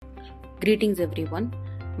Greetings everyone.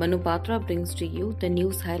 Manu Patra brings to you the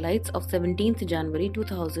news highlights of 17th January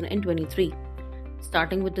 2023.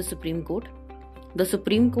 Starting with the Supreme Court. The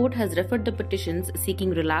Supreme Court has referred the petitions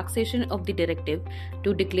seeking relaxation of the directive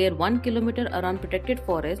to declare 1 kilometer around protected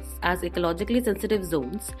forests as ecologically sensitive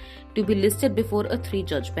zones to be listed before a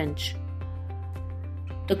 3-judge bench.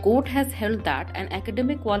 The court has held that an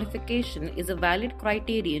academic qualification is a valid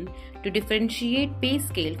criterion to differentiate pay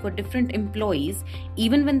scale for different employees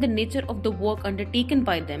even when the nature of the work undertaken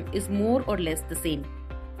by them is more or less the same.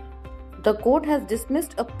 The court has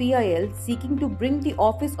dismissed a PIL seeking to bring the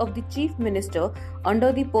office of the Chief Minister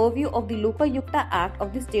under the purview of the Lokayukta Act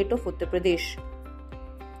of the state of Uttar Pradesh.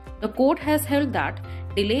 The court has held that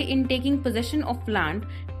delay in taking possession of land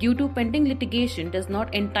due to pending litigation does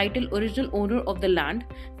not entitle original owner of the land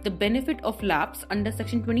the benefit of lapse under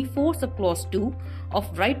Section 24 Subclause 2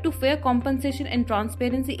 of Right to Fair Compensation and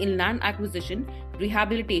Transparency in Land Acquisition,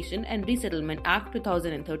 Rehabilitation and Resettlement Act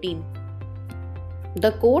 2013.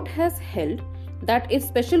 The court has held that if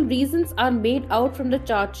special reasons are made out from the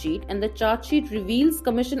charge sheet and the charge sheet reveals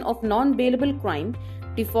commission of non-bailable crime,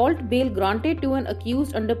 default bail granted to an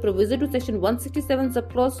accused under proviso to Section 167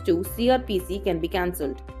 Subclause 2 CRPC can be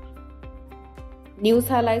cancelled. News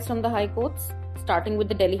highlights from the High Courts, starting with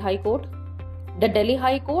the Delhi High Court. The Delhi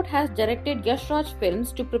High Court has directed Yash Raj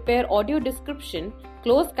Films to prepare audio description,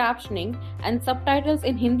 closed captioning and subtitles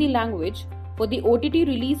in Hindi language for the OTT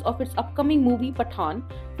release of its upcoming movie Pathaan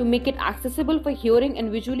to make it accessible for hearing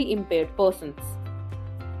and visually impaired persons.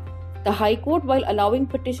 The High Court, while allowing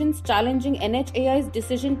petitions challenging NHAI's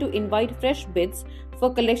decision to invite fresh bids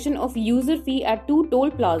for collection of user fee at 2 toll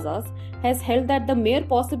plazas, has held that the mere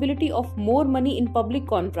possibility of more money in public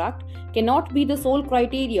contract cannot be the sole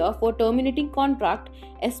criteria for terminating contract,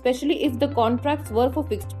 especially if the contracts were for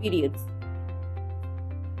fixed periods.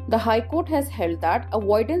 The High Court has held that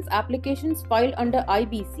avoidance applications filed under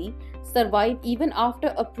IBC survive even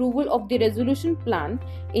after approval of the resolution plan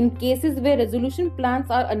in cases where resolution plans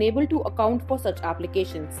are unable to account for such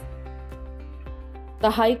applications. The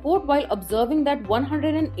High Court, while observing that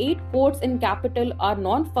 108 courts in capital are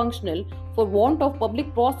non-functional for want of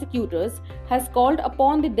public prosecutors, has called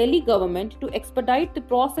upon the Delhi government to expedite the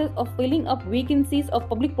process of filling up vacancies of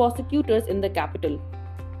public prosecutors in the capital.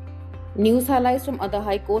 News highlights from other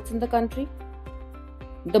high courts in the country.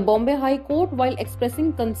 The Bombay High Court, while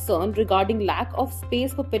expressing concern regarding lack of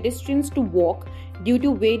space for pedestrians to walk due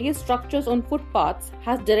to various structures on footpaths,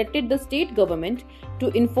 has directed the state government to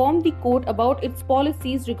inform the court about its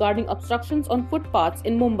policies regarding obstructions on footpaths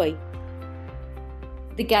in Mumbai.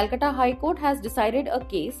 The Calcutta High Court has decided a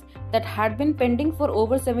case that had been pending for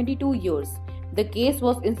over 72 years. The case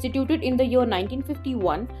was instituted in the year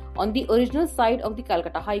 1951 on the original site of the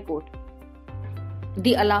Calcutta High Court.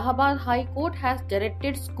 The Allahabad High Court has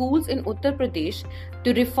directed schools in Uttar Pradesh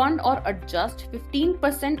to refund or adjust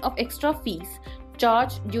 15% of extra fees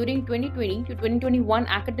charged during 2020 to 2021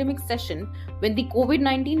 academic session when the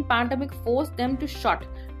COVID-19 pandemic forced them to shut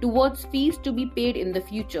towards fees to be paid in the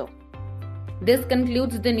future. This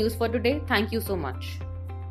concludes the news for today. Thank you so much.